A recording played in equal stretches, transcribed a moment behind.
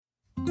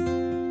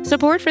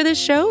Support for this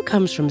show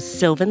comes from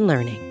Sylvan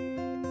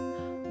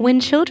Learning. When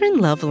children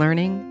love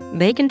learning,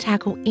 they can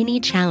tackle any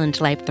challenge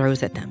life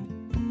throws at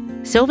them.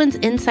 Sylvan's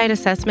Insight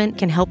Assessment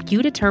can help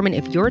you determine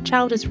if your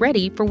child is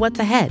ready for what's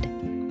ahead.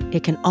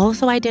 It can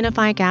also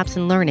identify gaps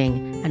in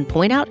learning and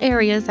point out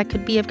areas that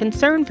could be of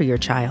concern for your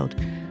child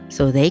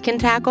so they can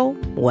tackle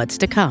what's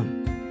to come.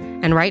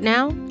 And right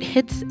now,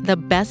 it's the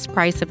best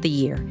price of the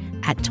year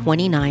at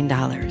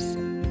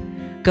 $29.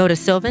 Go to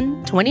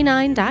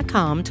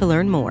sylvan29.com to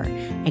learn more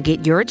and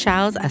get your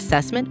child's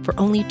assessment for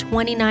only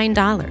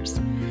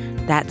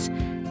 $29. That's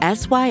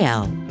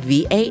SYLVAN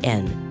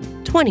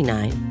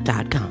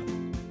 29.com.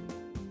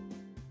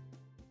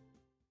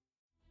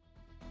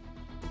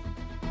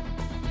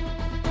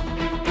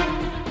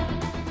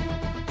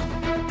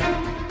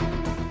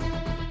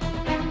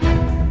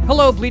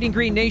 Hello, Bleeding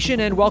Green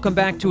Nation, and welcome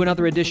back to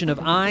another edition of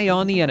Eye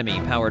on the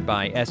Enemy, powered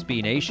by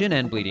SB Nation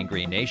and Bleeding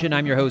Green Nation.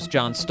 I'm your host,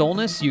 John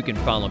Stolnis. You can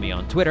follow me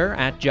on Twitter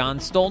at John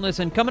Stolnis.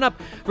 And coming up,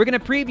 we're going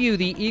to preview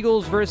the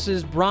Eagles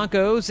versus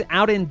Broncos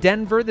out in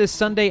Denver this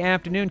Sunday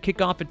afternoon,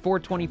 kickoff at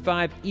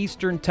 4:25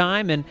 Eastern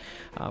Time. And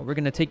we're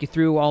going to take you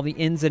through all the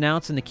ins and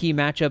outs and the key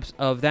matchups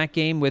of that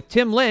game with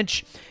Tim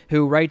Lynch,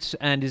 who writes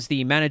and is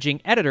the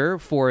managing editor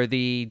for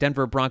the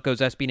Denver Broncos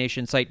SB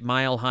Nation site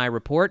Mile High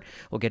Report.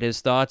 We'll get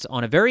his thoughts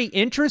on a very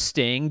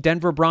interesting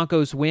Denver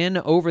Broncos win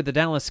over the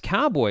Dallas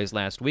Cowboys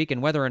last week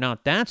and whether or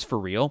not that's for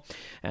real.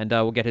 And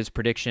we'll get his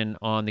prediction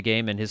on the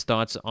game and his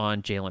thoughts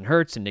on Jalen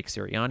Hurts and Nick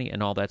Sirianni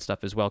and all that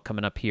stuff as well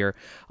coming up here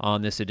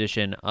on this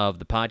edition of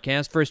the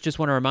podcast. First, just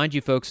want to remind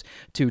you folks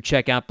to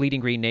check out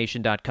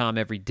bleedinggreennation.com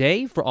every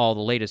day for all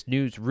the latest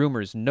news,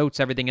 rumors, notes,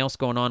 everything else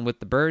going on with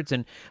the Birds.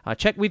 And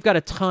we've got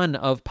a ton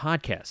of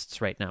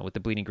podcasts right now with the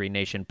Bleeding Green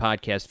Nation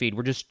podcast feed.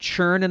 We're just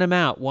churning them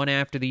out one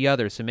after the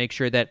other. So make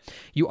sure that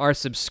you are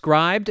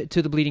subscribed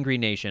to the Bleeding Green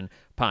Nation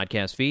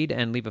podcast feed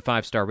and leave a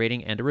 5-star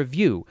rating and a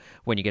review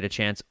when you get a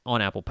chance on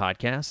Apple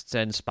Podcasts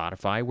and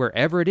Spotify,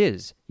 wherever it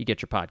is you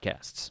get your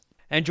podcasts.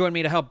 And join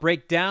me to help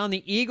break down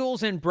the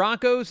Eagles and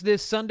Broncos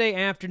this Sunday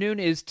afternoon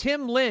is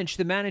Tim Lynch,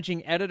 the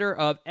managing editor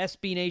of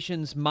SB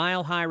Nation's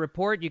Mile High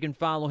Report. You can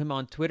follow him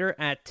on Twitter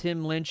at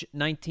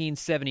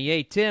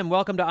TimLynch1978. Tim,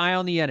 welcome to Eye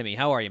on the Enemy.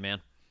 How are you,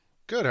 man?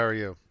 Good, how are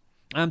you?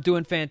 I'm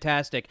doing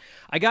fantastic.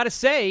 I got to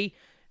say,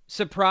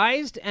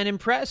 surprised and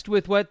impressed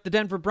with what the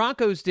Denver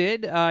Broncos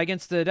did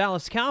against the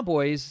Dallas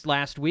Cowboys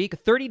last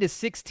week.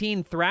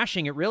 30-16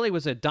 thrashing. It really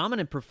was a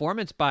dominant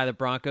performance by the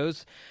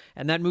Broncos,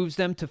 and that moves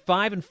them to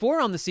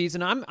 5-4 on the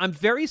season. I'm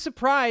very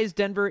surprised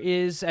Denver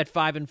is at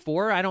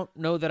 5-4. I don't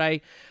know that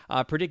I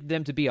predicted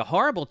them to be a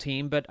horrible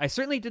team, but I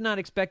certainly did not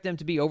expect them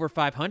to be over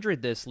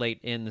 500 this late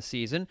in the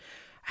season.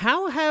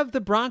 How have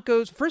the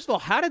Broncos, first of all,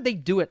 how did they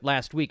do it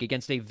last week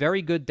against a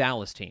very good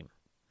Dallas team?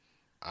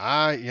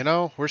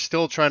 We're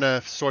still trying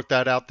to sort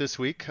that out this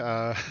week,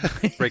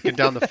 breaking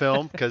down the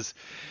film, because,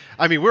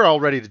 we're all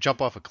ready to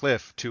jump off a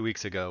cliff 2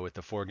 weeks ago with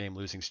the 4-game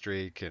losing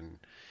streak, and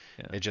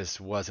it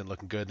just wasn't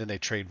looking good. Then they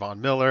trade Von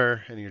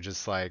Miller, and you're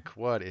just like,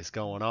 what is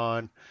going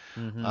on?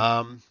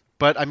 Mm-hmm.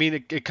 But,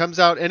 it comes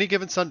out any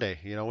given Sunday.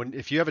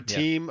 If you have a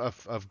team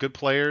of good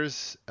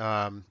players,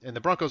 and the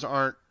Broncos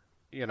aren't,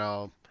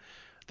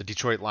 the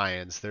Detroit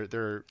Lions,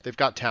 they've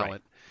got talent,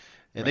 right.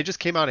 And they just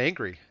came out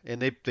angry,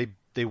 and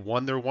they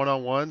won their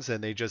one-on-ones,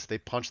 and they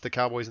punched the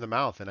Cowboys in the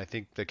mouth. And I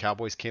think the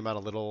Cowboys came out a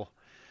little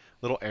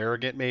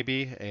arrogant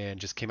maybe, and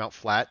just came out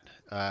flat,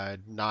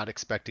 not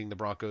expecting the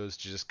Broncos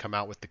to just come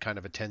out with the kind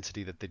of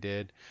intensity that they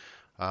did.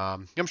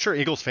 I'm sure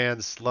Eagles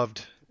fans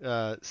loved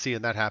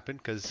seeing that happen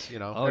because,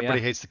 everybody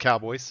hates the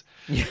Cowboys.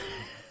 Yeah,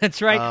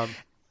 that's right.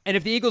 And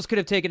if the Eagles could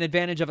have taken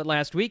advantage of it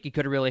last week, it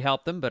could have really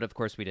helped them, but of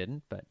course we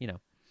didn't. But,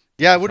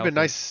 Yeah, it would have been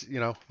nice,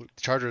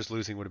 Chargers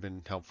losing would have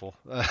been helpful.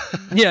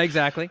 Yeah,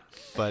 exactly.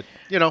 But,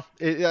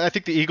 I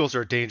think the Eagles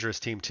are a dangerous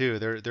team too.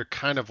 They're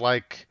kind of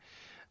like,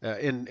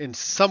 in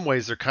some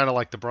ways, they're kind of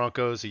like the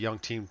Broncos, a young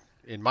team,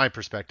 in my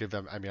perspective.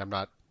 I'm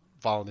not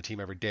following the team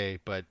every day,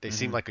 but they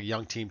seem like a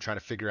young team trying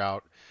to figure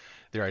out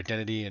their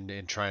identity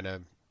and trying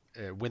to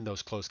win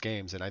those close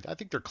games. And I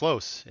think they're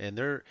close, and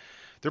they're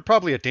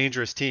probably a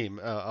dangerous team.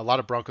 A lot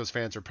of Broncos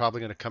fans are probably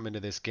going to come into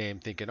this game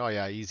thinking, oh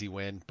yeah, easy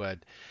win, but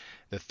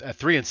at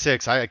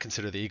 3-6, I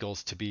consider the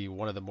Eagles to be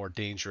one of the more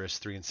dangerous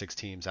 3-6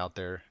 teams out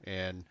there,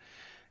 and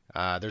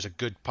there's a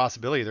good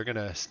possibility they're going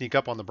to sneak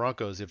up on the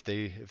Broncos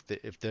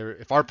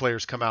if our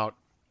players come out,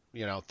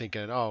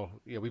 thinking,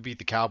 we beat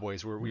the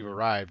Cowboys, we've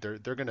arrived.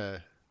 They're going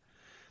to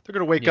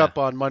wake up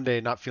on Monday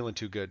not feeling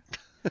too good.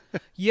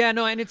 Yeah,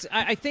 no, and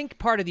I think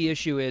part of the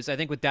issue is, I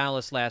think with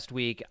Dallas last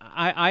week,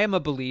 I am a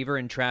believer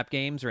in trap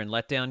games or in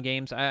letdown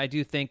games. I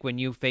do think when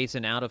you face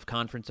an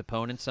out-of-conference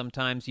opponent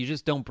sometimes, you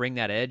just don't bring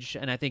that edge,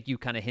 and I think you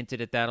kind of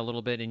hinted at that a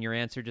little bit in your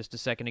answer just a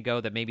second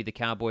ago, that maybe the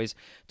Cowboys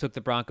took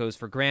the Broncos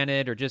for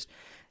granted, or just,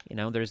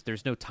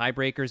 there's no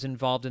tiebreakers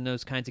involved in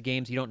those kinds of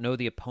games. You don't know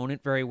the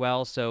opponent very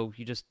well, so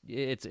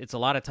it's a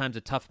lot of times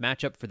a tough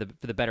matchup for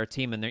the better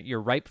team, and you're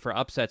ripe for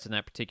upsets in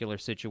that particular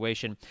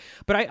situation.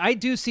 But I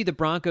do see the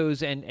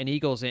Broncos and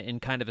Eagles in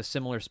kind of a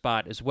similar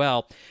spot as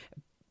well.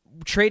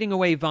 trading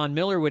away Von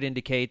Miller would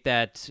indicate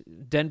that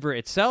Denver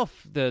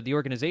itself, the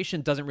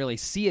organization, doesn't really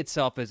see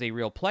itself as a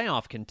real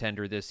playoff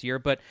contender this year.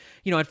 But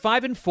at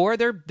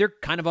 5-4, they're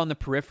kind of on the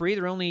periphery.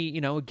 They're only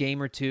a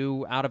game or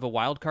two out of a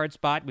wild card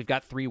spot. We've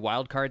got 3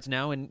 wild cards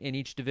now in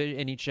each division,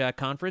 in each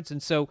conference,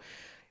 and so.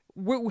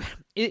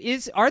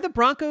 Are the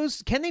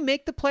Broncos? Can they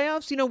make the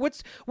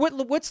playoffs?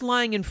 What's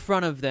lying in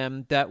front of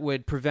them that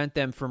would prevent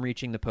them from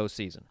reaching the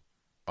postseason?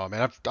 Oh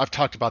man, I've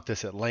talked about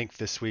this at length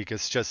this week.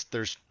 It's just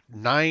there's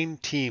 9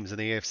 teams in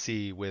the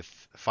AFC with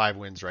 5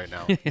 wins right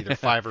now, either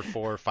 5 or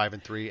 4,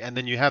 5-3, and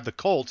then you have the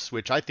Colts,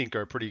 which I think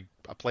are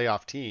a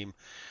playoff team,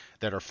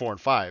 that are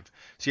 4-5.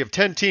 So you have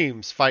 10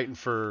 teams fighting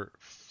for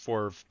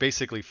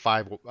basically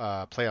 5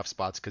 playoff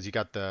spots, because you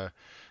got the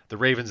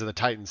Ravens and the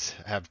Titans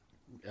have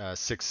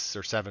 6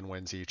 or 7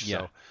 wins each.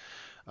 Yeah.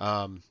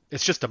 So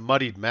it's just a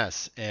muddied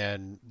mess,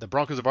 and the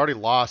Broncos have already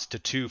lost to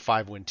 2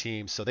 5-win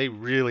teams, so they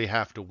really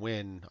have to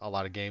win a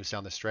lot of games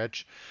down the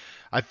stretch.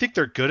 I think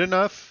they're good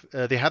enough.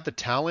 They have the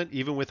talent,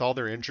 even with all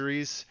their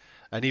injuries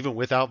and even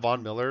without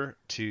Von Miller,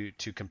 to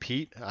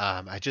compete.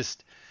 It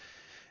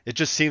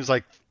just seems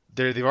like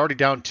they're already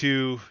down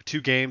two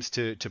games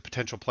to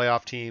potential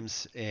playoff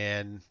teams,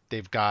 and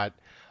they've got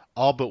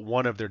all but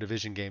one of their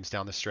division games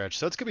down the stretch.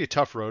 So it's going to be a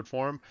tough road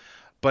for them.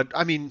 But,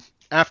 I mean,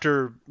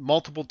 after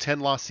multiple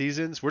 10-loss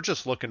seasons, we're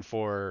just looking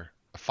for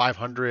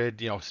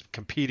 500,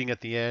 competing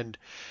at the end,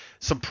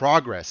 some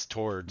progress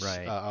towards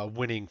a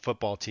winning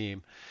football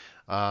team.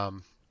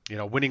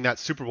 Winning that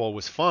Super Bowl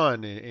was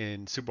fun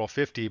in Super Bowl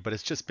 50, but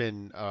it's just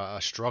been a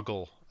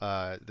struggle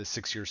the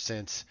 6 years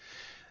since.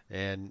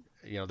 And,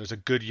 there's a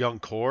good young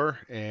core,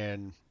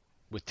 and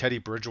with Teddy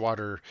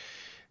Bridgewater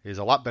is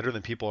a lot better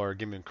than people are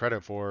giving him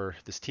credit for.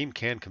 This team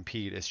can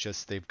compete. It's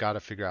just they've got to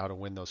figure out how to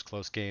win those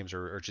close games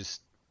or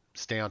just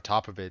stay on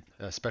top of it,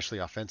 especially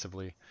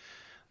offensively.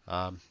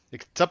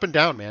 It's up and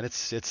down, man.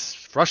 It's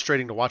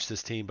frustrating to watch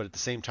this team, but at the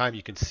same time,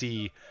 you can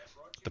see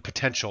the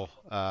potential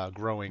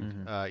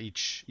growing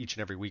each and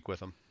every week with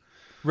them.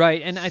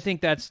 Right, and I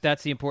think that's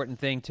the important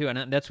thing too,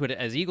 and that's what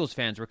as Eagles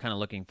fans we're kind of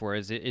looking for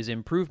is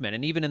improvement.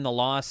 And even in the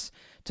loss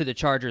to the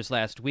Chargers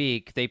last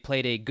week, they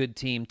played a good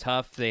team,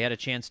 tough. They had a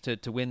chance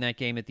to win that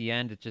game at the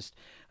end. It just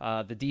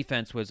the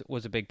defense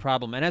was a big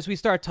problem. And as we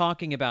start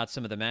talking about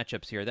some of the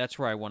matchups here, that's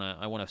where I want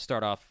to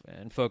start off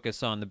and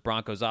focus on the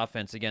Broncos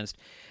offense against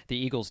the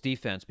Eagles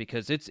defense,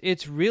 because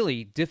it's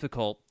really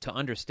difficult to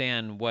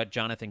understand what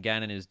Jonathan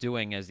Gannon is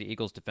doing as the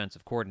Eagles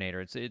defensive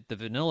coordinator. The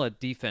vanilla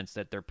defense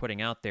that they're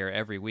putting out there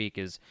every week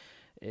is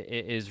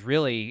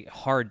really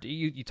hard.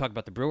 You talk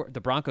about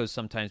the Broncos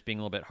sometimes being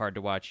a little bit hard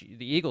to watch.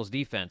 The Eagles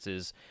defense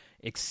is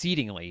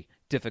exceedingly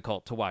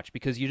difficult to watch,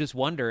 because you just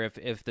wonder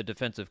if the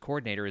defensive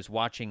coordinator is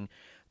watching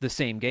the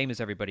same game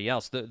as everybody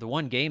else. The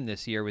one game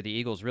this year where the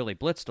Eagles really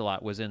blitzed a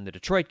lot was in the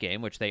Detroit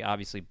game, which they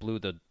obviously blew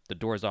the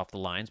doors off the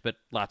lines, but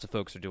lots of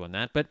folks are doing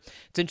that. But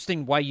it's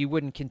interesting why you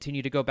wouldn't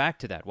continue to go back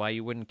to that, why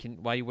you wouldn't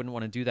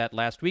want to do that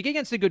last week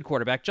against a good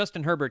quarterback.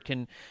 Justin Herbert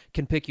can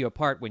pick you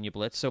apart when you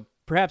blitz, so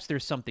perhaps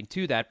there's something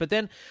to that. But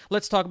then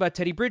let's talk about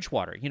Teddy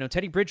Bridgewater.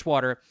 Teddy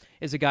Bridgewater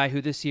is a guy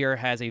who this year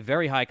has a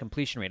very high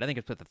completion rate. I think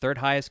it's the 3rd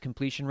highest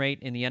completion rate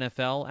in the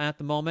NFL at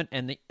the moment,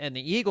 and the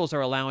Eagles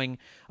are allowing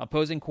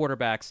opposing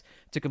quarterbacks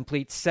to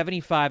complete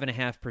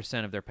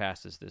 75.5% of their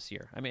passes this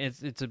year. I mean,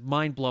 it's a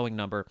mind-blowing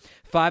number.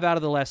 5 out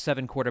of the last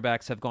 7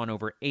 quarterbacks have gone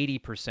over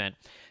 80%.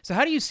 So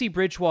how do you see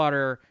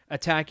Bridgewater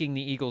attacking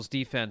the Eagles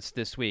defense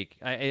this week?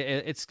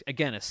 It's,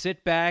 again, a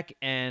sit-back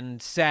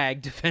and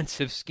sag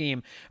defensive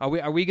scheme.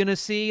 Are we going to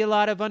see a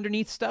lot of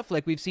underneath stuff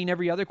like we've seen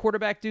every other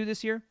quarterback do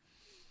this year?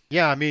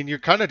 Yeah, I mean, you're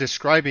kind of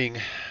describing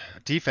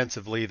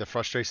defensively the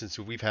frustrations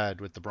we've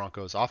had with the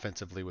Broncos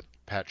offensively with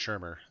Pat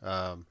Shurmur.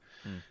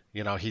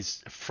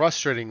 He's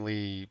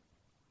frustratingly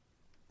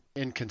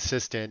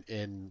inconsistent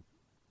in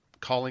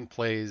calling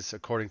plays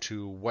according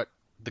to what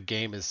the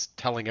game is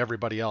telling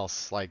everybody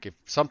else. Like, if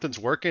something's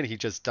working, he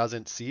just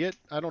doesn't see it.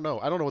 I don't know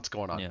what's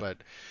going on, but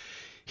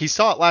he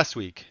saw it last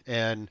week,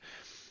 and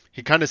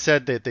he kind of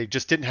said that they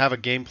just didn't have a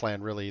game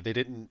plan, really. They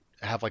didn't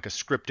have like a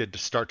scripted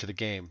start to the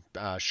game.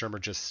 Shurmur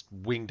just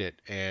winged it,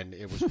 and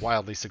it was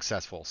wildly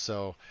successful.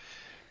 So,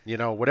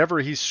 whatever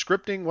he's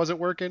scripting wasn't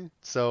working.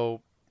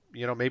 So,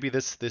 maybe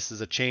this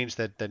is a change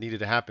that needed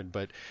to happen.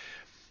 But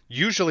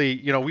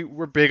usually,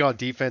 we're big on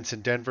defense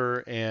in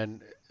Denver,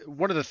 and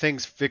one of the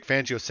things Vic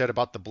Fangio said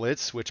about the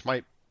blitz, which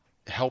might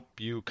help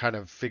you kind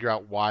of figure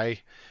out why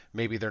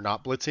maybe they're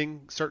not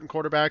blitzing certain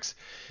quarterbacks,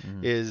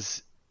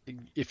 is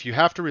if you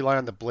have to rely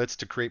on the blitz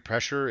to create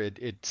pressure,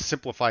 it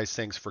simplifies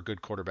things for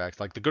good quarterbacks.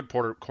 Like, the good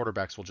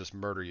quarterbacks will just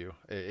murder you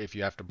if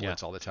you have to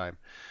blitz all the time.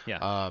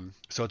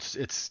 So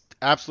it's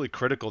absolutely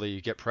critical that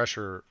you get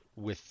pressure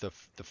with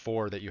the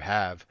 4 that you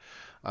have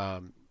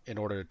in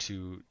order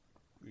to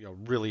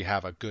really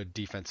have a good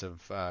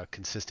defensive,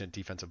 consistent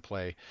defensive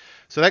play.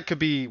 So that could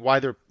be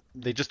why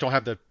they just don't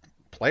have the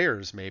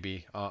players.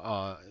 Maybe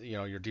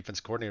your defense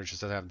coordinator just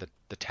doesn't have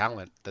the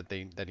talent that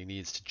he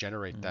needs to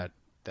generate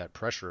that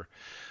pressure.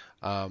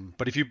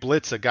 But if you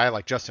blitz a guy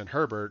like Justin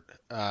Herbert,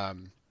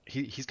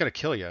 he's going to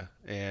kill you.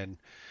 And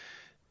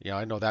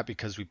I know that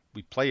because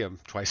we play them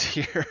twice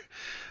a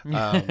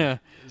year.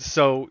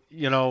 So,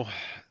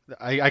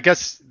 I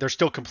guess they're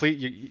still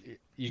complete.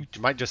 You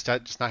might just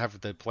not have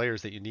the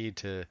players that you need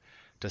to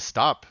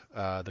stop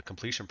the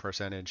completion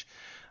percentage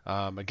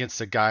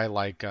against a guy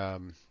like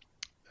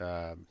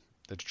the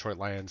Detroit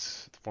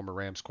Lions, the former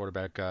Rams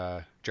quarterback,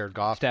 Jared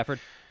Goff. Stafford.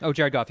 Oh,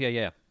 Jared Goff.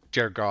 Yeah.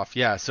 Jared Goff.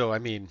 Yeah. So, I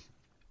mean,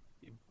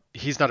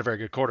 he's not a very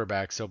good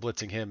quarterback, so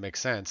blitzing him makes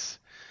sense.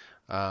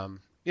 I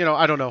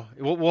don't know.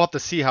 We'll have to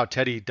see how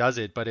Teddy does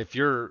it, but if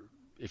your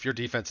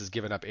defense is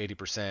giving up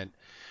 80%,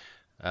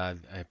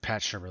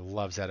 Pat Shurmur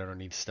loves that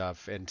underneath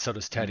stuff, and so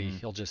does Teddy. Mm-hmm.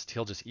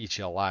 He'll just eat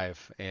you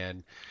alive.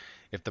 And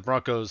if the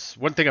Broncos,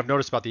 one thing I've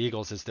noticed about the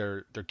Eagles is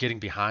they're getting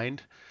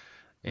behind,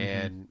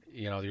 and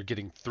you're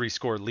getting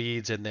 3-score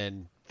leads, and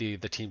then the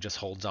team just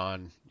holds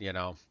on,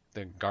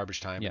 the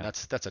garbage time, and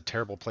that's a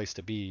terrible place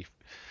to be.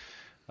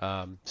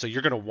 So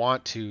you're going to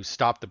want to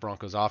stop the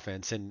Broncos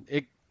offense, and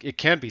it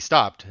can be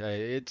stopped.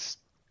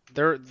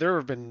 There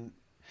have been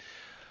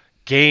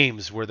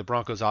games where the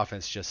Broncos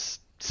offense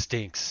just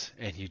stinks,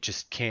 and you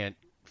just can't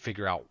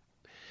figure out.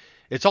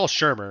 It's all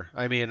Shurmur.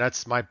 I mean,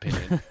 that's my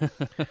opinion.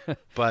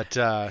 But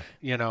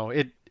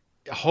it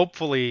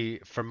hopefully,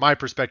 from my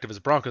perspective as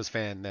a Broncos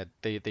fan, that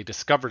they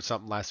discovered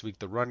something last week,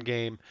 the run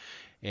game,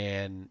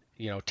 and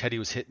Teddy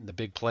was hitting the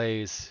big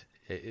plays.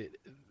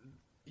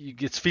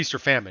 It's feast or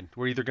famine.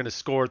 We're either going to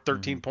score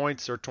 13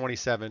 points or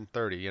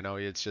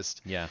 27-30. It's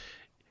just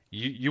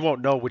you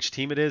won't know which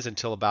team it is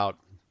until about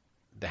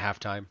the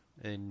halftime.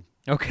 And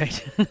okay,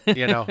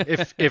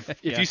 if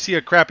you see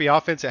a crappy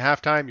offense at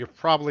halftime, you're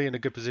probably in a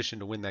good position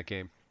to win that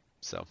game.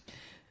 So.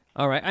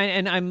 All right,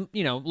 and I'm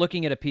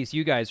looking at a piece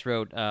you guys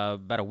wrote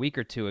about a week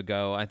or two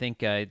ago. I think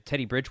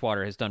Teddy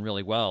Bridgewater has done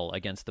really well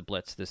against the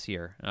blitz this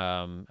year.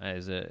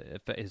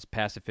 His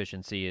pass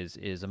efficiency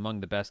is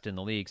among the best in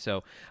the league.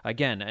 So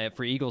again,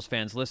 for Eagles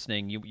fans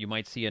listening, you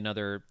might see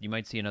another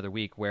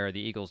week where the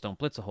Eagles don't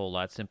blitz a whole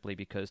lot simply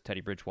because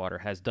Teddy Bridgewater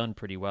has done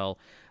pretty well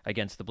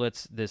against the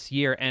blitz this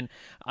year. And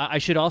I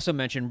should also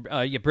mention,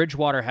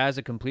 Bridgewater has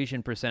a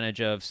completion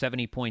percentage of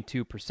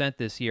 70.2%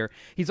 this year.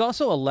 He's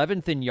also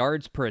 11th in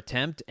yards per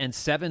attempt and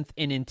 7th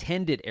in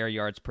intended air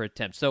yards per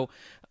attempt. So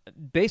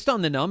based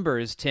on the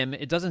numbers, Tim,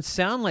 it doesn't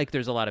sound like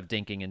there's a lot of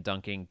dinking and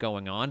dunking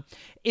going on.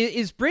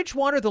 Is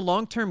Bridgewater the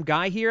long-term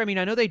guy here? I mean,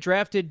 I know they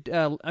drafted,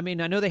 I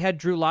know they had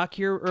Drew Lock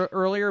here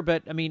earlier,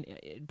 but I mean,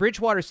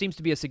 Bridgewater seems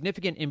to be a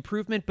significant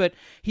improvement, but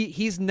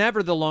he's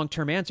never the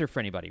long-term answer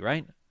for anybody,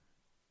 right?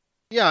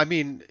 Yeah, I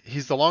mean,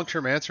 he's the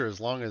long-term answer as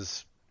long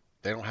as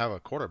they don't have a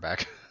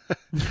quarterback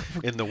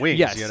in the wings,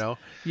 yes.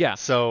 Yeah.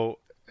 So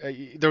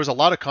there was a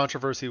lot of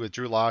controversy with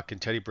Drew Lock and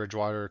Teddy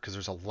Bridgewater because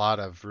there's a lot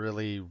of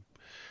really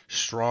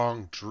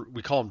strong,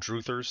 we call them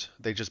Druthers.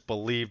 They just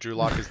believe Drew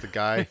Lock is the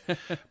guy.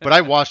 But I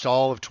watched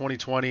all of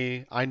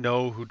 2020. I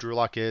know who Drew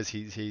Lock is.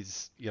 He's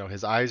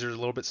his eyes are a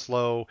little bit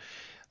slow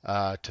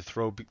to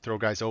throw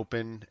guys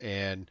open,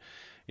 and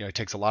he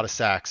takes a lot of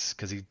sacks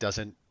because he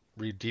doesn't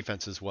read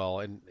defenses well.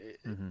 And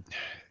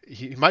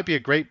he might be a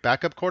great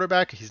backup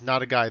quarterback. He's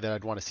not a guy that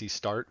I'd want to see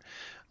start.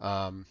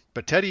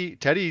 But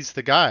Teddy's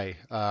the guy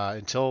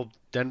until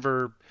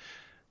Denver,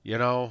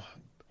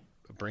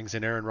 brings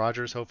in Aaron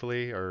Rodgers,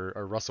 hopefully,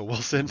 or Russell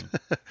Wilson.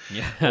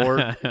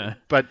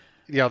 But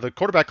the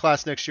quarterback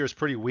class next year is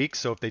pretty weak.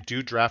 So if they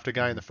do draft a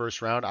guy in the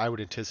first round, I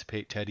would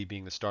anticipate Teddy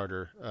being the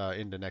starter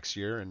into next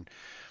year. And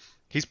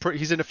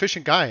he's an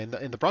efficient guy. And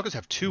the Broncos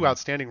have two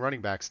outstanding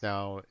running backs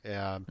now.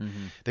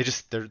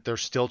 They're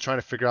still trying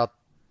to figure out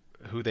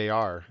who they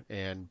are,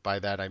 and by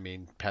that I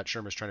mean Pat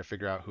Shurmur's trying to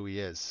figure out who he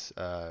is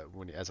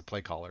as a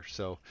play caller.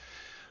 So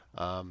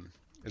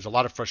there's a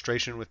lot of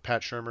frustration with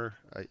Pat Shurmur.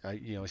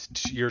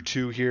 It's year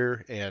 2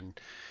 here, and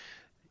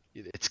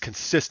it's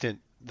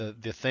consistent the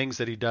things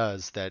that he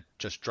does that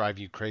just drive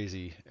you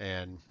crazy.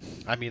 And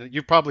I mean,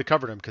 you probably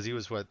covered him because he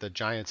was the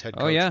Giants head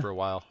coach for a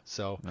while.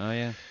 So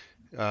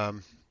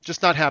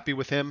just not happy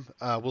with him.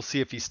 We'll see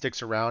if he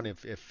sticks around,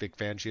 if Vic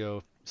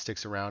Fangio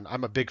sticks around.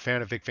 I'm a big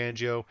fan of Vic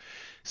Fangio.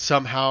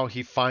 Somehow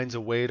he finds a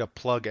way to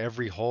plug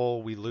every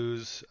hole we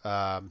lose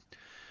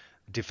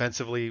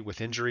defensively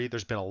with injury.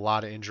 There's been a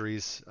lot of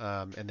injuries,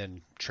 and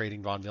then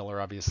trading Von Miller,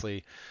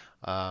 obviously.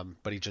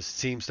 But he just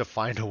seems to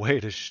find a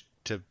way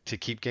to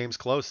keep games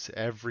close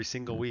every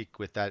single week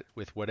with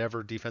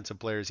whatever defensive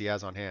players he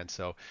has on hand.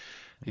 So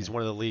he's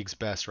one of the league's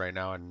best right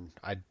now, and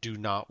I do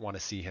not want to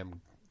see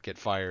him get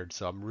fired.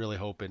 So I'm really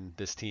hoping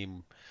this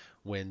team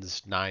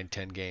wins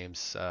 9-10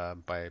 games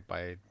by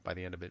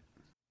the end of it.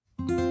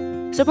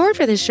 Support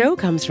for this show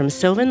comes from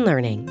Sylvan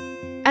Learning.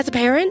 As a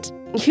parent,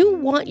 you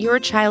want your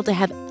child to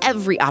have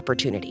every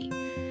opportunity,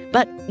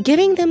 but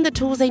giving them the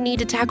tools they need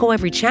to tackle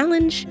every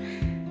challenge,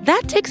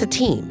 that takes a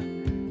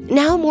team.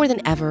 Now more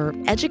than ever,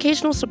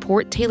 educational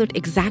support tailored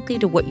exactly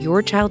to what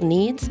your child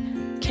needs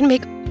can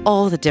make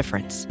all the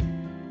difference.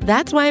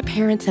 That's why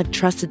parents have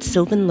trusted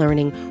Sylvan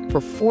Learning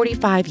for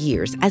 45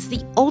 years as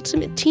the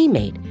ultimate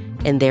teammate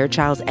in their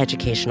child's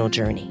educational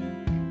journey,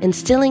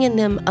 instilling in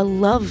them a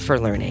love for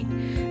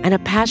learning and a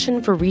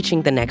passion for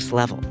reaching the next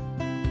level.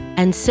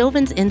 And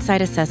Sylvan's Insight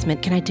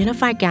Assessment can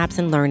identify gaps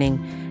in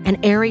learning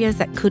and areas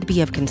that could be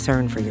of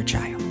concern for your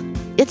child.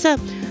 It's a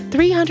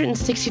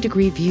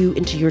 360-degree view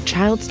into your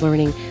child's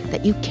learning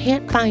that you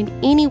can't find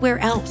anywhere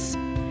else,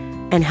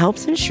 and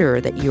helps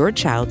ensure that your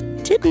child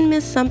didn't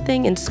miss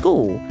something in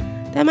school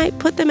that might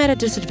put them at a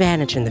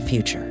disadvantage in the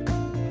future.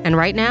 And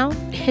right now,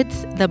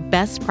 it's the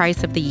best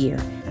price of the year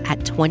at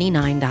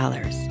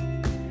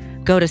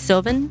 $29. Go to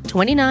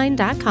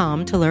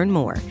sylvan29.com to learn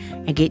more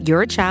and get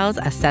your child's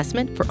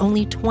assessment for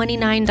only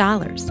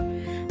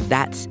 $29.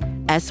 That's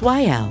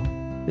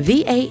SYLVAN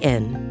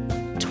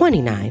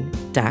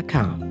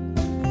 29.com.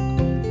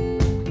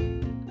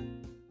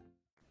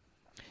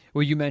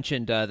 Well, you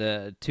mentioned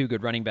the two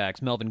good running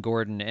backs, Melvin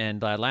Gordon,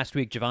 and last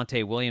week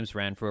Javonte Williams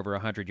ran for over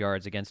 100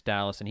 yards against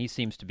Dallas, and he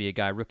seems to be a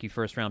guy, rookie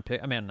first-round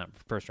pick. I mean, not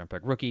first-round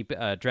pick, rookie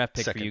draft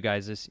pick for you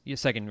guys.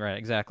 Second, right,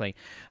 exactly.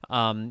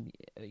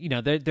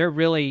 They're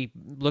really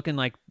looking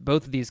like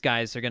both of these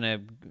guys are going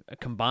to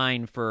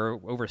combine for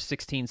over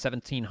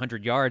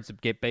 1,700 yards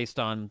based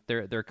on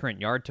their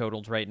current yard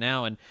totals right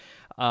now, and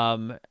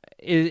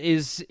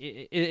is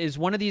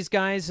one of these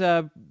guys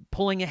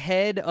pulling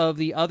ahead of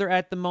the other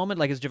at the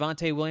moment? Like, is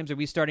Javonte Williams, are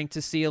we starting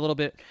to see a little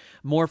bit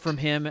more from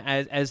him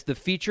as the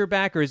feature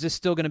back, or is this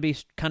still going to be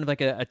kind of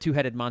like a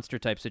two-headed monster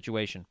type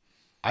situation?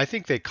 I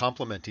think they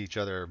complement each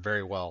other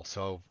very well.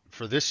 So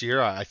for this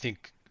year, I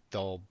think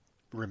they'll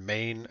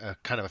remain a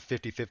kind of a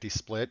 50-50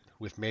 split,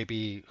 with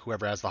maybe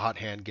whoever has the hot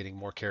hand getting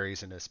more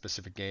carries in a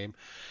specific game.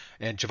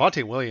 And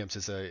Javonte Williams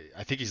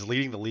I think he's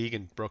leading the league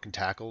in broken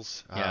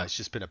tackles. It's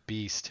just been a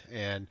beast.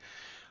 And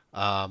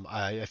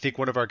I think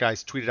one of our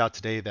guys tweeted out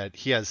today that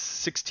he has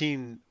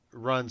 16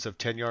 runs of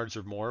 10 yards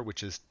or more,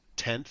 which is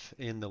 10th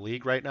in the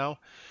league right now.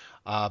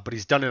 But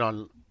he's done it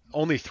on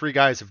only 3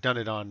 guys have done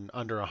it on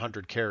under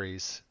 100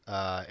 carries.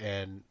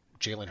 And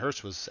Jalen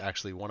Hurts was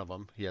actually one of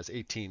them. He has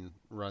 18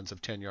 runs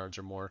of 10 yards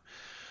or more,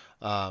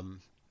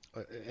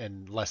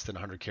 and less than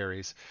 100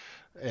 carries.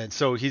 And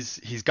so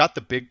he's got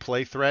the big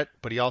play threat,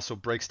 but he also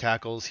breaks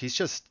tackles. He's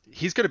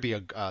going to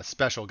be a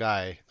special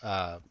guy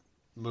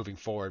moving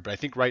forward. But I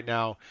think right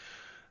now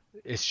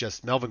it's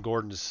just Melvin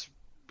Gordon's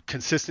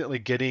consistently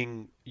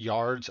getting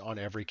yards on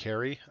every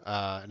carry,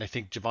 and I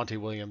think Javonte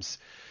Williams,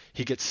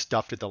 he gets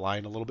stuffed at the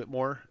line a little bit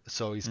more,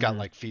 so he's got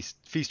like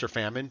feast or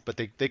famine, but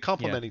they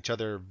complement each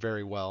other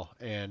very well,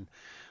 and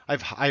I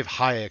have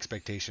high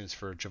expectations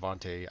for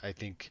Javonte. I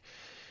think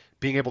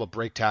being able to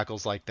break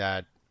tackles like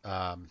that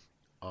on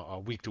a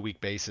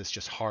week-to-week basis,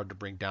 just hard to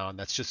bring down.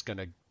 That's just going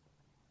to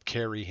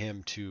carry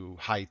him to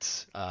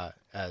heights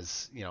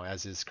as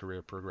his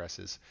career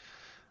progresses.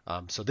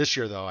 So this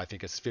year, though, I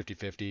think it's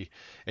 50-50,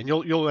 and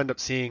you'll end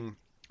up seeing,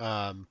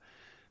 from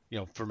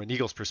an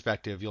Eagles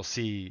perspective, you'll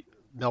see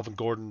Melvin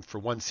Gordon for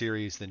one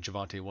series, then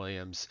Javonte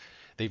Williams.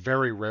 They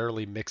very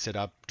rarely mix it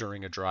up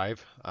during a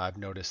drive. I've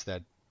noticed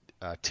that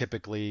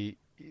typically,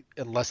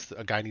 unless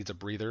a guy needs a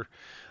breather,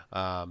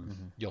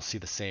 you'll see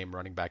the same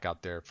running back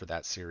out there for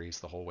that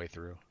series the whole way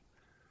through.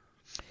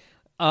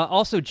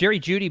 Also, Jerry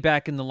Jeudy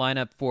back in the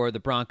lineup for the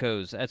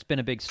Broncos. That's been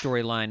a big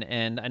storyline,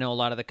 and I know a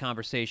lot of the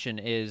conversation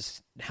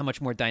is how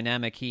much more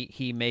dynamic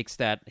he makes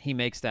that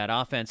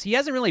offense. He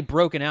hasn't really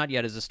broken out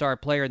yet as a star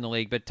player in the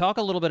league, but talk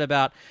a little bit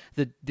about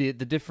the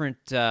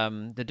different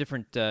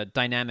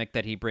dynamic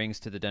that he brings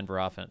to the Denver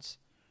offense.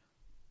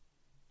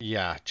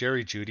 Yeah,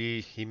 Jerry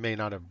Jeudy, he may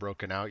not have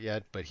broken out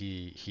yet, but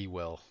he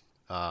will.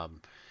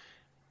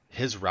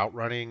 His route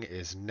running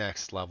is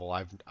next level.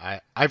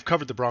 I've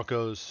covered the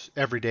Broncos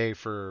every day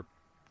for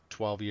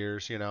 12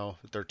 years,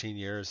 13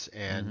 years,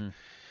 and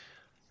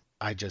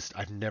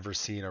I've never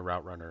seen a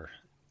route runner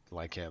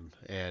like him.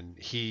 And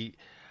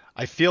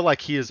I feel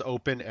like he is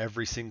open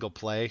every single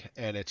play,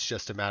 and it's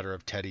just a matter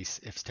of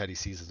if Teddy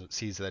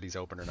sees that he's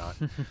open or not.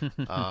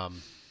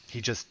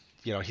 He just,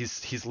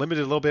 he's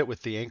limited a little bit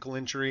with the ankle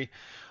injury,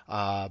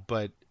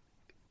 but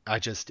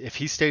if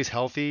he stays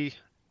healthy,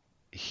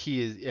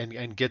 he is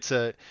and gets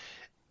a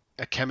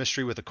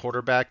chemistry with a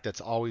quarterback that's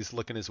always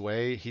looking his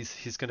way,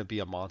 he's going to be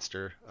a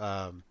monster.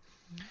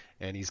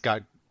 And he's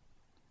got,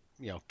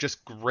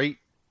 just great.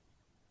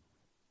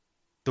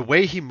 The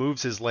way he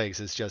moves his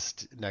legs is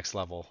just next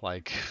level.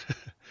 Like,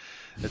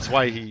 that's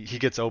why he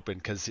gets open,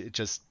 because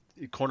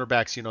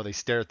cornerbacks, they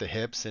stare at the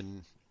hips,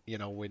 and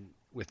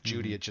with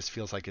Jeudy, it just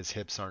feels like his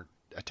hips aren't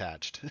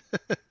attached.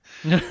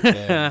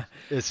 And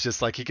it's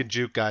just like he can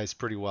juke guys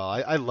pretty well.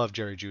 I love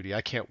Jerry Jeudy.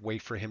 I can't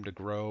wait for him to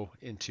grow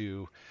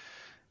into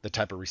the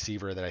type of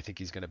receiver that I think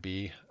he's going to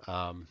be.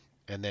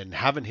 And then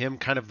having him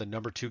kind of the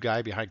number 2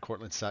 guy behind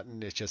Courtland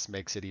Sutton, it just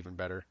makes it even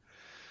better.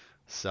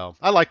 So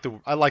I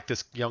like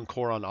this young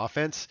core on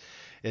offense.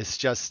 It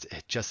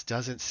just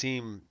doesn't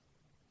seem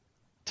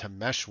to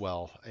mesh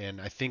well,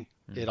 and I think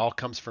it all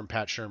comes from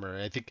Pat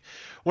Shurmur. I think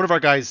one of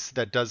our guys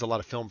that does a lot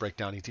of film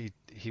breakdown,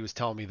 he was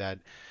telling me that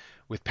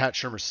with Pat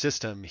Shurmur's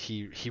system,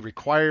 he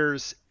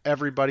requires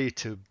everybody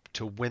to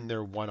win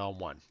their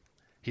one-on-one.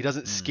 He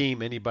doesn't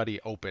scheme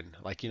anybody open,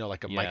 like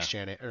like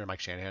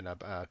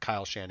a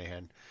Kyle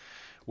Shanahan,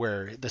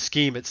 where the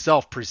scheme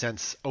itself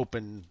presents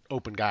open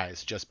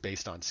guys just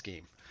based on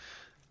scheme.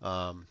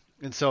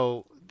 And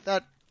so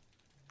that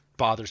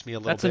bothers me a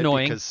little That's bit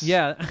annoying. because,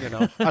 Yeah.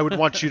 I would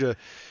want you to,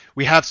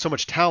 we have so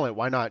much talent.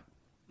 Why not,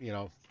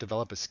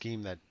 develop a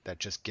scheme that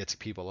just gets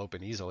people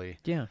open easily?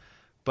 Yeah.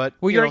 But,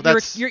 Well,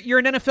 that's, you're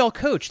an NFL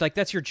coach. Like,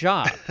 that's your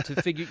job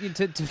to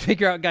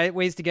figure out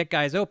ways to get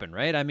guys open,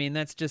 right? I mean,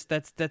 that's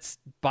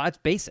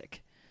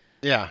basic.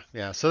 yeah.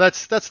 So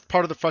that's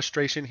part of the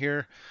frustration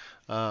here.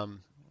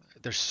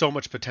 There's so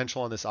much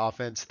potential on this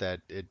offense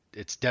that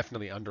it's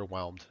definitely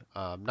underwhelmed.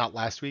 Not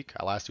last week.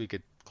 Last week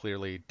it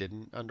clearly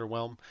didn't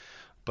underwhelm,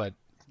 but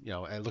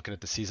and looking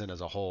at the season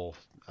as a whole,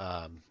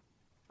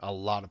 a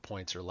lot of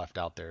points are left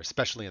out there,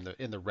 especially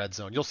in the red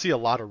zone. You'll see a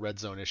lot of red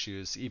zone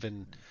issues,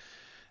 even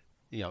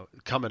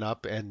coming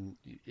up. And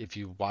if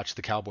you watch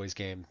the Cowboys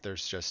game,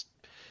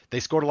 they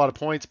scored a lot of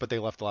points, but they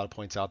left a lot of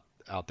points out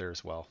there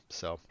as well.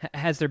 So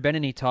has there been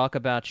any talk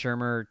about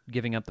Shurmur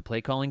giving up the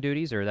play calling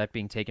duties, or that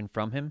being taken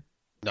from him?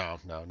 No,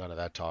 none of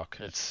that talk.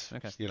 It's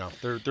okay.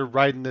 They're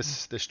riding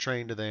this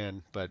train to the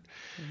end, but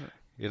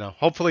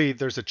hopefully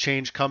there's a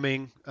change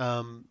coming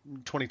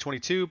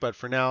 2022. But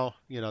for now,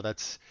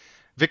 that's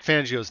Vic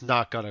Fangio's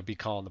not gonna be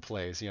calling the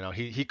plays.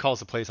 He calls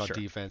the plays on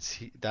defense.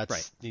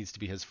 Needs to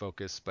be his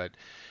focus. But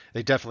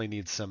they definitely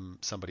need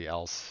somebody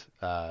else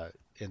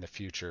in the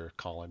future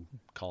calling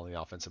the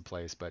offensive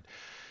plays. But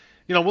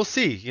we'll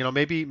see.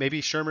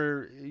 Maybe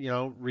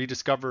Shurmur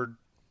rediscovered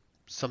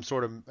some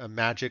sort of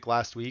magic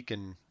last week,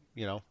 and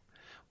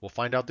we'll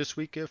find out this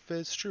week if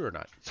it's true or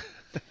not.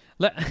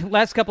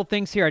 Last couple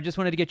things here. I just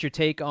wanted to get your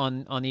take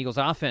on the Eagles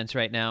offense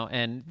right now.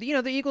 And,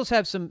 the Eagles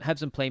have some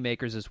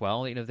playmakers as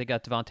well. They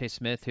got Devontae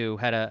Smith, who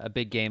had a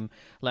big game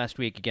last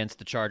week against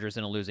the Chargers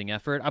in a losing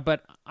effort.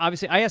 But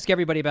obviously, I ask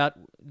everybody about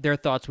their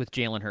thoughts with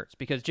Jalen Hurts,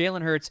 because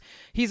Jalen Hurts,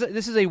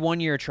 this is a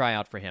one-year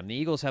tryout for him. The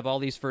Eagles have all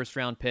these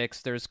first-round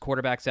picks. There's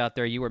quarterbacks out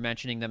there. You were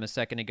mentioning them a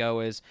second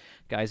ago as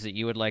guys that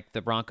you would like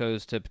the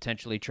Broncos to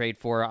potentially trade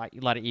for. A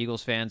lot of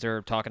Eagles fans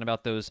are talking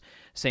about those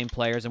same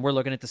players, and we're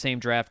looking at the same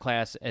draft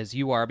class as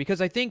you are, because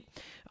I think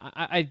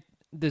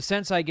the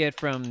sense I get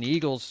from the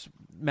Eagles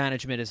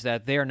management is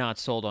that they're not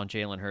sold on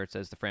Jalen Hurts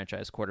as the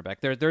franchise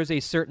quarterback. There's a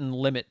certain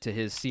limit to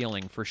his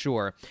ceiling for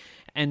sure,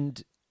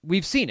 and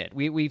we've seen it.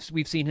 We've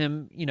seen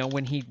him,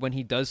 when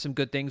he does some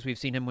good things. We've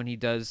seen him when he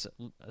does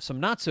some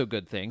not so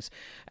good things.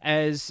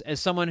 As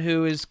someone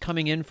who is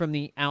coming in from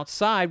the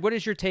outside, what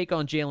is your take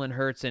on Jalen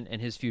Hurts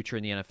and his future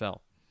in the NFL?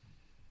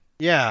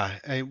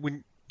 Yeah,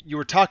 when you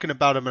were talking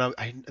about him,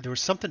 and there was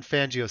something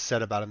Fangio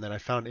said about him that I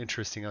found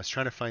interesting. I was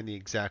trying to find the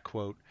exact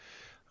quote,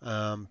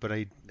 but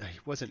I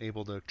wasn't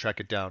able to track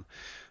it down.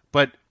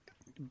 But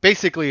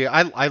basically,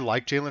 I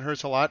like Jalen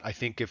Hurts a lot. I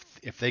think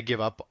if they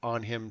give up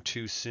on him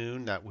too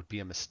soon, that would be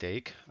a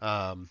mistake.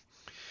 But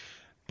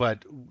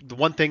the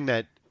one thing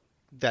that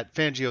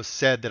Fangio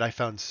said that I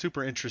found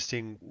super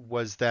interesting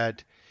was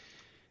that,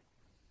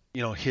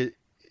 the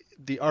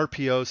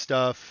RPO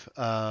stuff.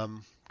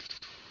 Oh,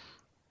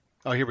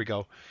 here we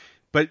go.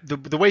 But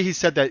the way he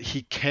said that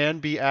he can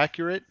be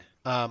accurate,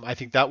 I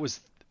think that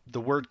was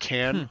the word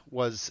 "can"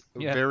 was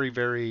very,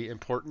 very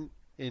important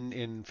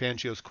in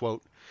Fangio's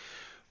quote.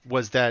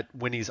 Was that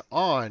when he's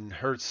on,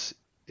 Hurts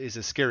is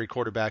a scary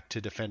quarterback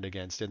to defend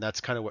against, and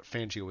that's kind of what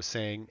Fangio was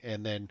saying.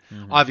 And then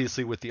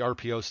obviously with the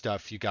RPO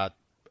stuff, you got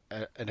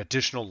an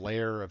additional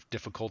layer of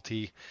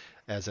difficulty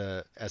as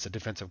a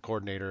defensive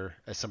coordinator,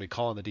 as somebody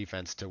calling the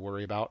defense to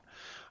worry about.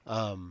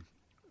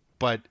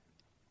 But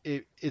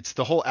it's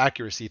the whole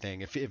accuracy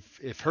thing.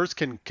 If Hurts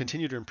can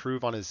continue to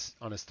improve on his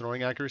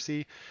throwing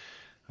accuracy,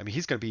 I mean,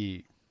 he's going to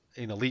be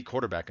an elite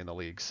quarterback in the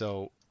league.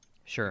 So,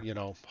 sure,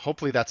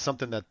 hopefully that's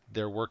something that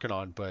they're working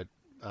on. But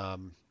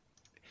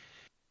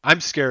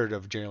I'm scared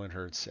of Jalen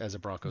Hurts as a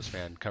Broncos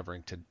fan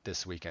covering to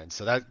this weekend.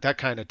 So that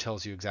kind of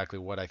tells you exactly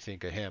what I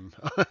think of him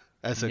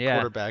as a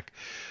quarterback.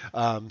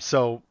 I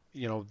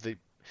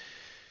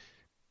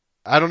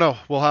don't know.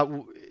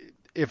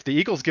 If the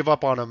Eagles give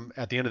up on him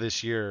at the end of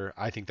this year,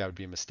 I think that would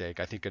be a mistake.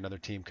 I think another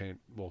team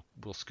will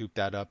scoop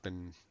that up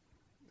and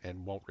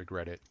won't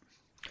regret it.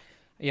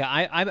 Yeah,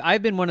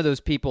 I've been one of those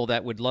people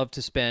that would love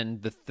to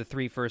spend the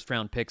 3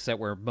 first-round picks that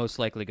we're most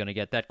likely going to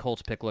get. That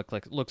Colts pick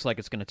looks like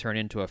it's going to turn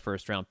into a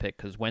first-round pick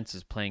because Wentz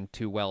is playing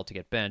too well to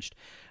get benched.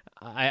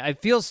 It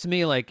feels to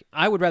me like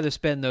I would rather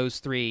spend those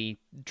 3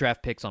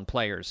 draft picks on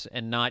players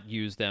and not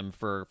use them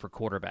for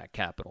quarterback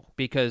capital,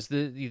 because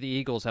the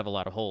Eagles have a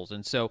lot of holes.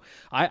 And so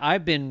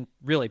I've been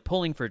really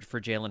pulling for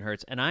Jalen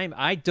Hurts, and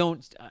I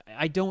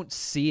don't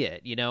see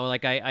it.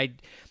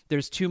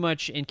 There's too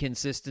much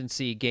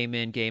inconsistency game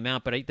in, game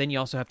out, but then you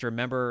also have to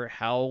remember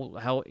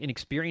how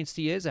inexperienced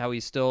he is, how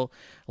he's still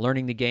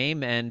learning the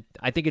game, and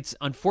I think it's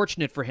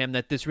unfortunate for him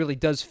that this really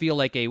does feel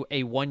like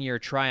a one-year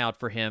tryout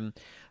for him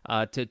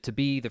to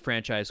be the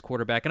franchise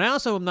quarterback. And I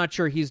also am not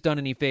sure he's done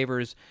any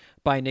favors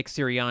by Nick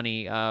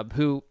Sirianni,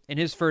 who in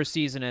his first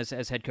season as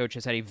head coach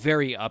has had a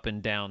very up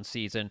and down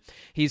season.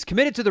 He's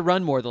committed to the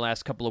run more the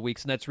last couple of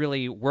weeks, and that's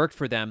really worked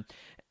for them.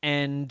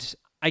 And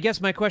I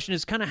guess my question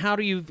is kind of how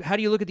do you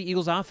look at the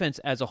Eagles offense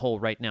as a whole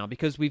right now?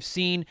 Because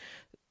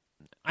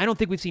I don't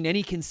think we've seen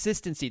any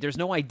consistency. There's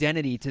no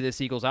identity to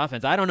this Eagles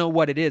offense. I don't know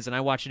what it is, and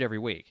I watch it every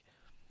week.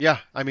 Yeah,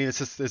 I mean it's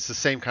the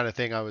same kind of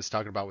thing I was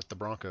talking about with the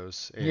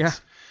Broncos. Yeah.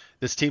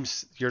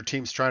 Your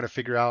team's trying to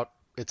figure out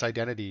its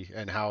identity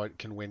and how it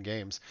can win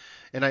games.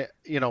 And I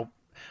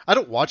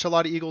don't watch a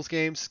lot of Eagles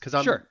games because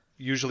I'm Sure.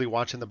 usually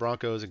watching the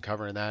Broncos and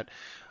covering that.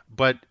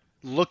 But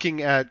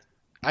looking at,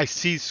 I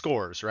see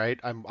scores, right?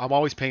 I'm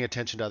always paying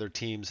attention to other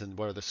teams and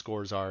where the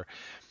scores are.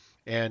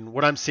 And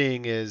what I'm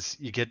seeing is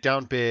you get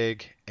down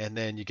big and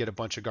then you get a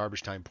bunch of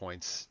garbage time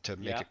points to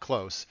make Yeah. it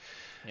close.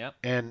 Yep.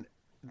 And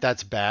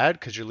that's bad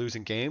because you're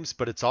losing games,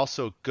 but it's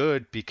also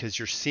good because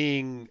you're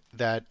seeing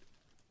that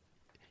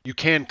you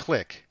can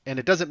click, and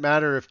it doesn't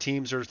matter if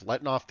teams are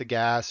letting off the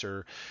gas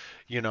or,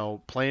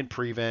 playing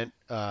prevent.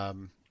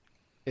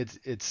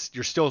 It's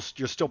you're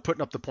still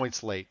putting up the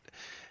points late,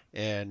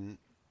 and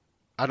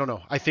I don't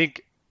know. I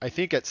think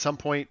at some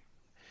point,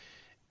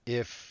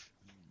 if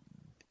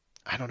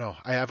I don't know,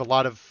 I have a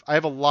lot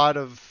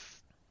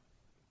of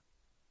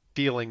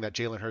feeling that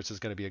Jalen Hurts is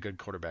going to be a good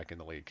quarterback in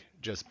the league,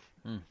 just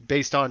Mm.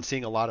 based on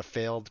seeing a lot of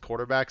failed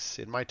quarterbacks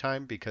in my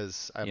time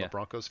because I'm a Yeah.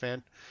 Broncos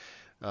fan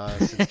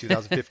since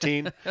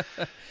 2015.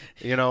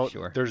 You know,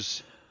 Sure.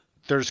 there's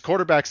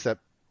quarterbacks that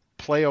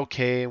play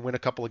okay and win a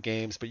couple of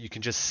games, but you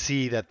can just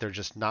see that they're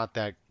just not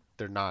that.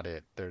 They're not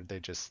it.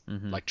 They just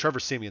Mm-hmm. like Trevor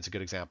Siemian's a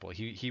good example.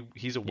 He's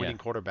a Yeah. winning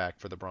quarterback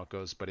for the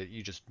Broncos, but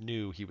you just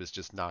knew he was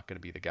just not going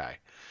to be the guy.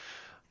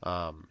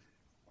 Um,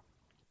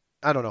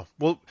 I don't know.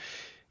 Well,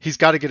 he's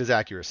got to get his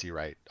accuracy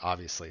right.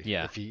 Obviously,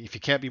 Yeah. if he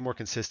can't be more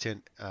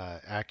consistent,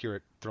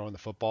 accurate throwing the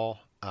football,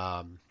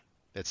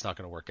 it's not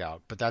going to work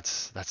out. But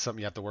that's something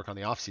you have to work on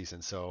the off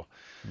season. So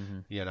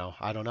Mm-hmm.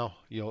 I don't know.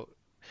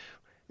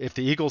 If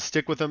the Eagles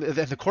stick with him,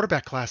 then the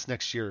quarterback class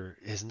next year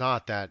is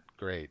not that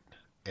great.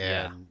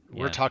 Yeah. And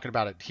we're Yeah. talking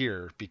about it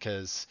here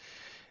because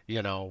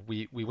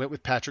we went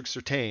with Patrick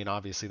Surtain,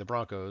 obviously the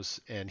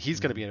Broncos, and he's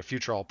going to Mm-hmm. be in a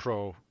future All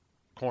Pro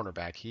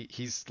cornerback.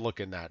 He's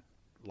looking at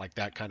like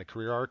that kind of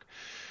career arc.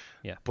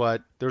 Yeah.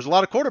 But there's a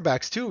lot of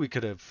quarterbacks too we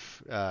could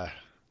have Yeah.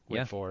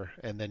 went for,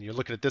 and then you're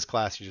looking at this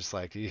class, you're just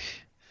like, "Eeh."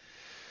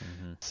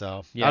 Mm-hmm. So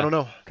I Yeah. don't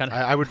know. Kind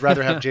I would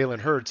rather have of. Jalen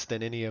Hurts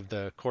than any of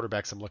the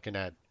quarterbacks I'm looking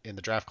at in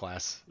the draft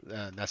class.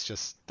 That's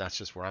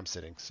just where I'm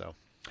sitting. So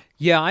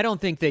Yeah, I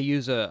don't think they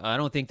use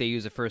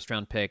a first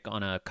round pick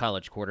on a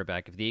college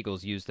quarterback. If the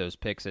Eagles use those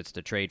picks, it's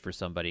to trade for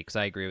somebody. Because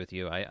I agree with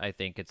you. I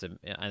think it's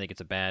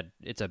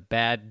a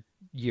bad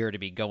year to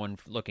be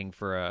looking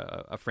for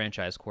a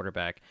franchise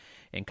quarterback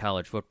in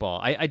college football.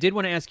 I did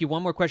want to ask you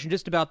one more question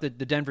just about the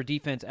Denver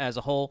defense as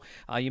a whole.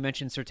 You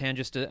mentioned Sertan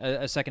just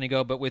a second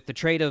ago, but with the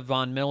trade of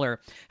Von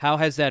Miller, how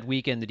has that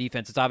weakened the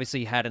defense? It's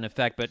obviously had an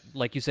effect, but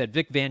like you said,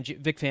 Vic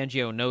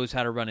Fangio knows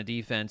how to run a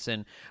defense,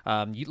 and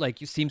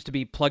he seems to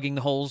be plugging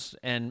the holes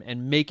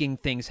and making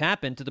things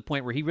happen to the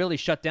point where he really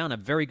shut down a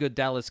very good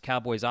Dallas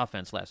Cowboys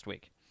offense last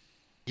week.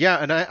 yeah,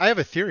 and I have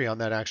a theory on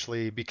that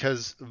actually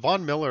because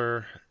Von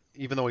Miller,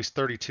 even though he's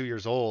 32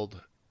 years old,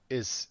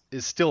 is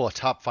still a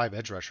top five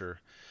edge rusher.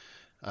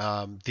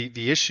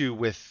 The issue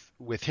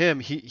with him,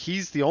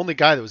 he's the only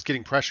guy that was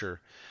getting pressure,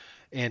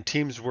 and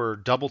teams were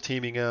double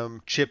teaming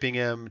him, chipping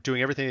him,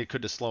 doing everything they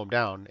could to slow him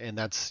down, and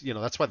that's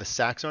why the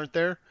sacks aren't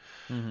there.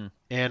 Mm-hmm.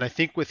 And I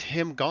think with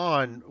him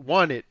gone,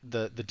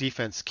 the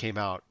defense came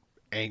out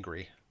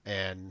angry,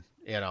 and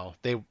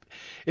they,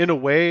 in a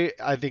way,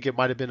 I think it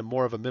might have been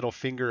more of a middle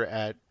finger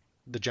at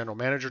the general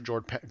manager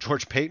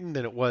George Payton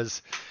than it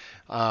was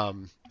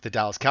the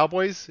Dallas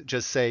Cowboys.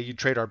 Just say you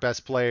trade our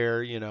best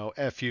player,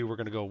 f you, we're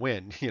going to go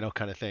win,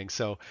 kind of thing.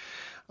 So,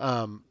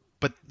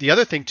 but the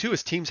other thing too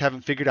is teams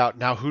haven't figured out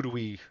now who do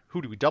we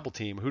double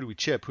team, who do we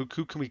chip, who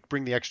can we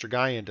bring the extra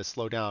guy in to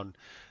slow down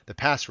the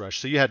pass rush.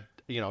 So you had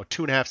a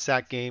 2.5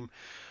 sack game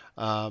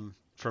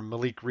from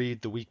Malik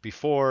Reed the week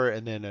before,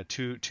 and then a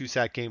two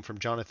sack game from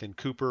Jonathan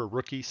Cooper, a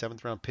rookie,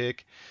 7th round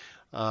pick.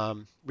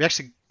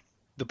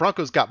 The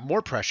Broncos got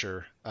more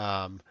pressure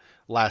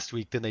last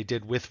week than they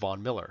did with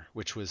Von Miller,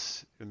 which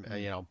was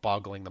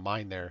boggling the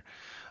mind there.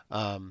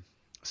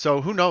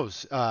 So who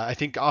knows? I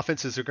think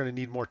offenses are going to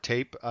need more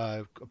tape.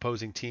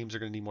 Opposing teams are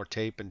going to need more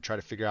tape and try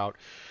to figure out,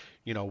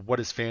 what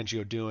is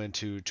Fangio doing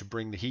to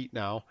bring the heat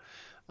now.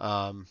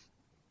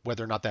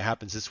 Whether or not that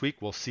happens this week,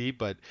 we'll see.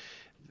 But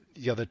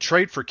the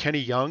trade for Kenny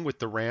Young with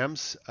the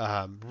Rams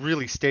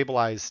really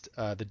stabilized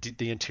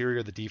the interior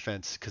of the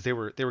defense because they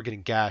were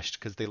getting gashed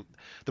because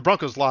the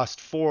Broncos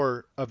lost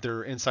 4 of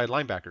their inside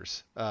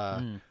linebackers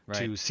Right.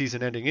 to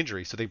season-ending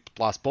injury. So they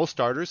lost both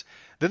starters,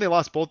 then they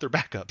lost both their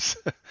backups.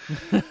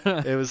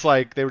 It was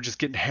like they were just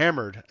getting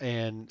hammered.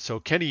 And so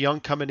Kenny Young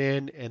coming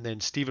in, and then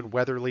Stephen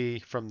Weatherly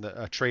from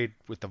the trade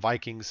with the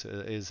Vikings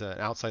is an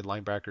outside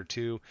linebacker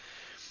too.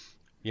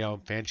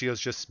 Fangio's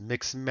just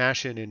mix and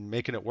mashing and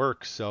making it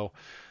work. So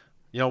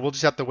we'll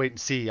just have to wait and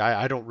see.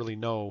 I don't really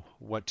know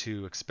what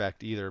to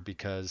expect either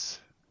because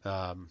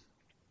I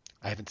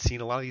haven't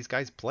seen a lot of these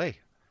guys play.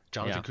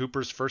 Jonathan Yeah.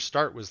 Cooper's first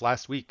start was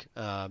last week.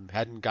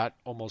 Hadn't got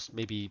almost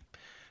maybe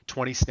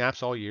 20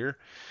 snaps all year.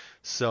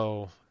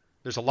 So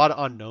there's a lot of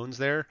unknowns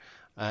there.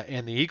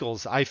 And the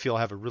Eagles, I feel,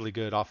 have a really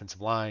good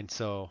offensive line.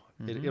 So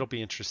Mm-hmm. it'll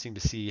be interesting to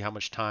see how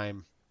much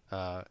time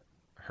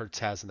Hurts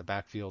has in the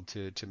backfield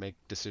to make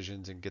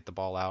decisions and get the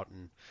ball out.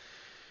 And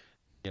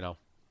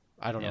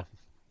I don't know.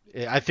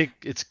 I think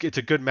it's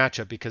a good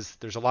matchup because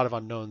there's a lot of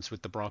unknowns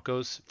with the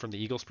Broncos from the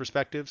Eagles'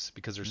 perspectives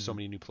because there's so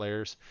many new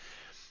players.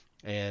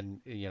 And,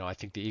 I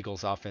think the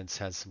Eagles offense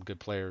has some good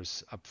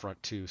players up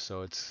front too.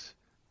 So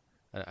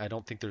I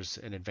don't think there's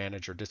an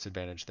advantage or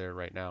disadvantage there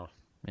right now.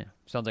 Yeah,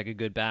 sounds like a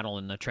good battle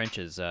in the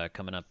trenches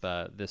coming up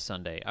this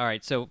Sunday. All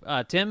right, so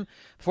Tim,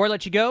 before I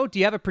let you go, do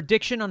you have a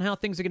prediction on how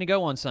things are going to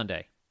go on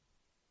Sunday?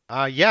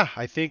 Yeah,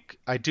 I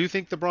do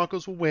think the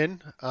Broncos will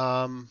win,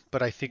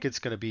 but I think it's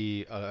going to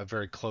be a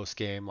very close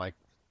game, like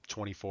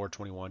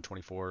 24-21,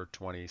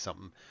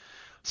 24-20,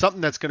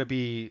 something that's going to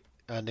be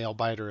a nail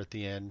biter at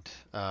the end.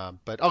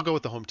 But I'll go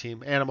with the home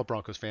team, and I'm a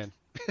Broncos fan.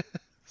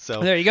 So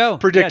there you go.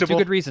 Predictable. Yeah,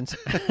 2 good reasons.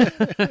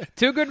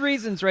 2 good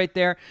reasons right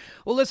there.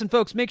 Well, listen,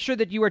 folks, make sure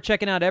that you are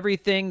checking out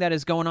everything that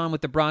is going on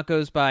with the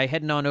Broncos by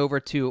heading on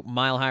over to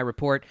Mile High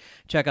Report.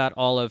 Check out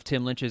all of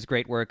Tim Lynch's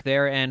great work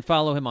there and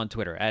follow him on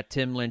Twitter at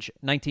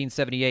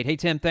TimLynch1978. Hey,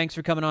 Tim, thanks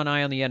for coming on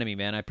Eye on the Enemy,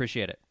 man. I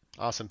appreciate it.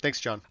 Awesome. Thanks,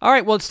 John. All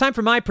right, well, it's time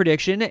for my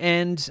prediction,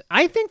 and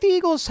I think the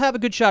Eagles have a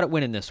good shot at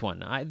winning this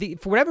one.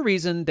 For whatever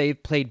reason,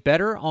 they've played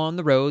better on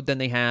the road than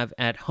they have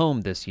at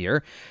home this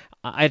year.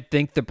 I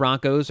think the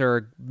Broncos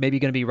are maybe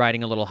going to be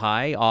riding a little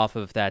high off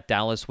of that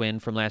Dallas win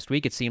from last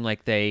week. It seemed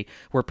like they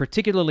were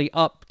particularly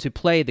up to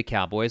play the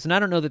Cowboys, and I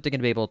don't know that they're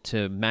going to be able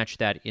to match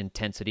that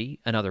intensity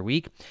another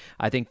week.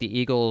 I think the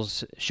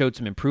Eagles showed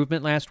some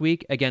improvement last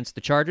week against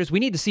the Chargers.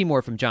 We need to see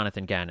more from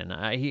Jonathan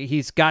Gannon.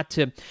 He's got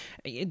to,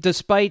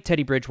 despite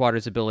Teddy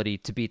Bridgewater's ability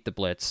to beat the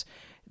blitz,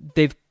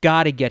 they've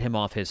got to get him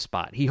off his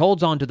spot. He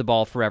holds on to the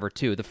ball forever,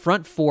 too. The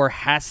front four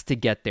has to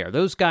get there.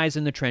 Those guys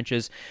in the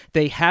trenches,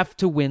 they have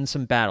to win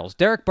some battles.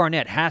 Derek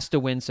Barnett has to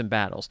win some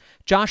battles.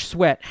 Josh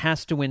Sweat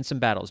has to win some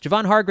battles.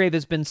 Javon Hargrave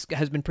has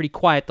been pretty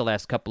quiet the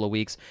last couple of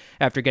weeks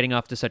after getting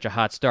off to such a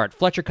hot start.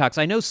 Fletcher Cox,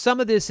 I know some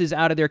of this is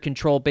out of their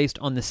control based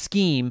on the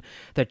scheme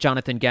that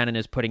Jonathan Gannon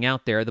is putting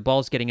out there. The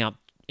ball's getting out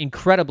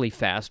incredibly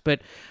fast,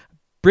 but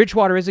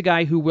Bridgewater is a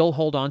guy who will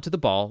hold on to the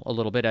ball a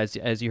little bit,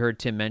 as you heard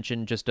Tim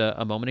mention just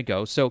a moment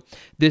ago. So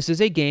this is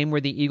a game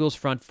where the Eagles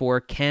front four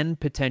can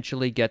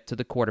potentially get to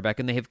the quarterback,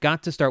 and they have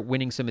got to start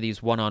winning some of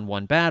these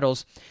one-on-one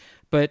battles.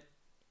 But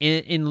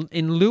in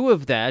lieu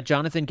of that,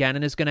 Jonathan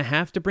Gannon is going to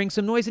have to bring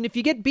some noise. And if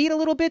you get beat a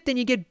little bit, then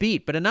you get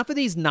beat. But enough of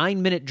these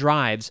 9-minute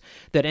drives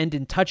that end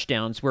in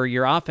touchdowns where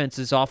your offense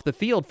is off the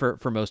field for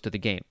most of the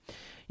game.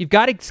 You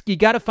got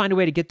to find a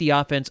way to get the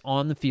offense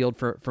on the field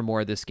for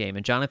more of this game,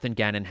 and Jonathan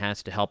Gannon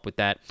has to help with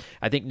that.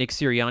 I think Nick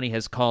Sirianni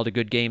has called a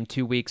good game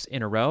 2 weeks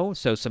in a row,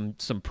 so some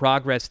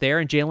progress there,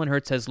 and Jalen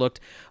Hurts has looked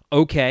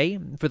okay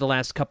for the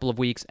last couple of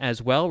weeks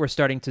as well. We're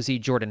starting to see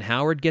Jordan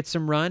Howard get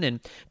some run, and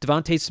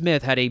Devontae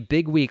Smith had a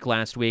big week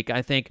last week.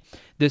 I think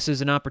this is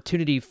an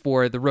opportunity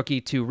for the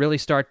rookie to really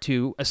start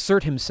to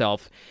assert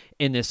himself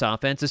in this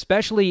offense,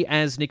 especially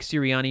as Nick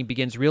Sirianni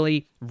begins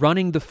really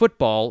running the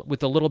football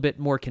with a little bit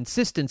more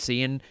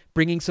consistency and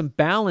bringing some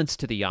balance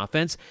to the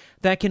offense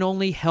that can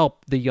only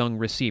help the young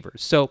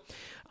receivers. So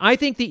I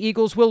think the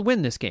Eagles will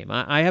win this game.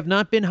 I have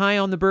not been high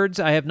on the Birds.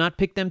 I have not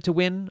picked them to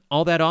win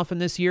all that often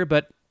this year,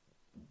 but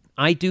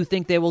I do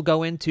think they will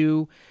go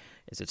into,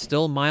 is it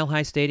still Mile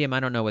High Stadium?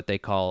 I don't know what they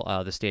call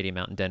the stadium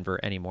out in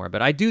Denver anymore,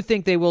 but I do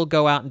think they will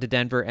go out into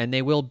Denver and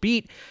they will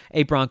beat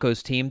a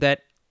Broncos team that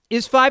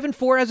is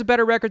 5-4, has a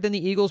better record than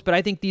the Eagles, but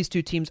I think these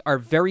two teams are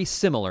very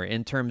similar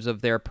in terms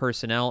of their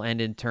personnel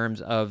and in terms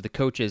of the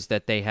coaches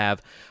that they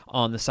have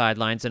on the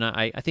sidelines, and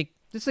I think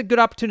this is a good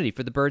opportunity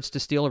for the Birds to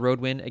steal a road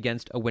win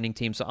against a winning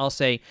team. So I'll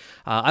say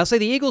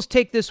the Eagles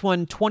take this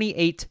one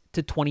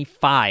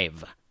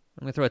 28-25.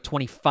 I'm going to throw a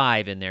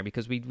 25 in there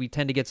because we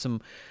tend to get some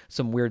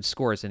weird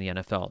scores in the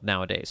NFL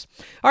nowadays.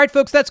 All right,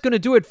 folks, that's going to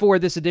do it for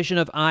this edition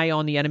of Eye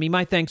on the Enemy.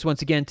 My thanks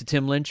once again to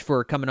Tim Lynch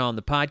for coming on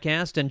the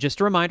podcast. And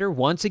just a reminder,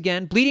 once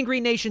again,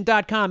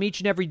 bleedinggreennation.com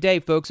each and every day,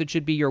 folks. It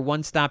should be your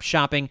one-stop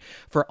shopping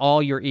for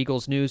all your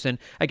Eagles news. And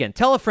again,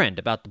 tell a friend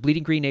about the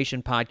Bleeding Green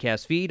Nation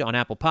podcast feed on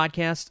Apple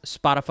Podcasts,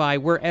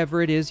 Spotify,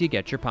 wherever it is you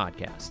get your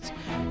podcasts.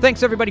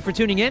 Thanks, everybody, for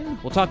tuning in.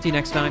 We'll talk to you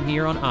next time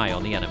here on Eye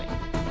on the Enemy.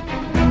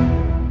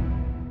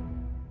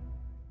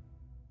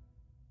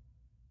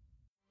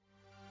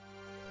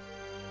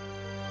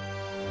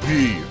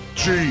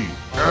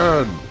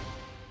 BGN.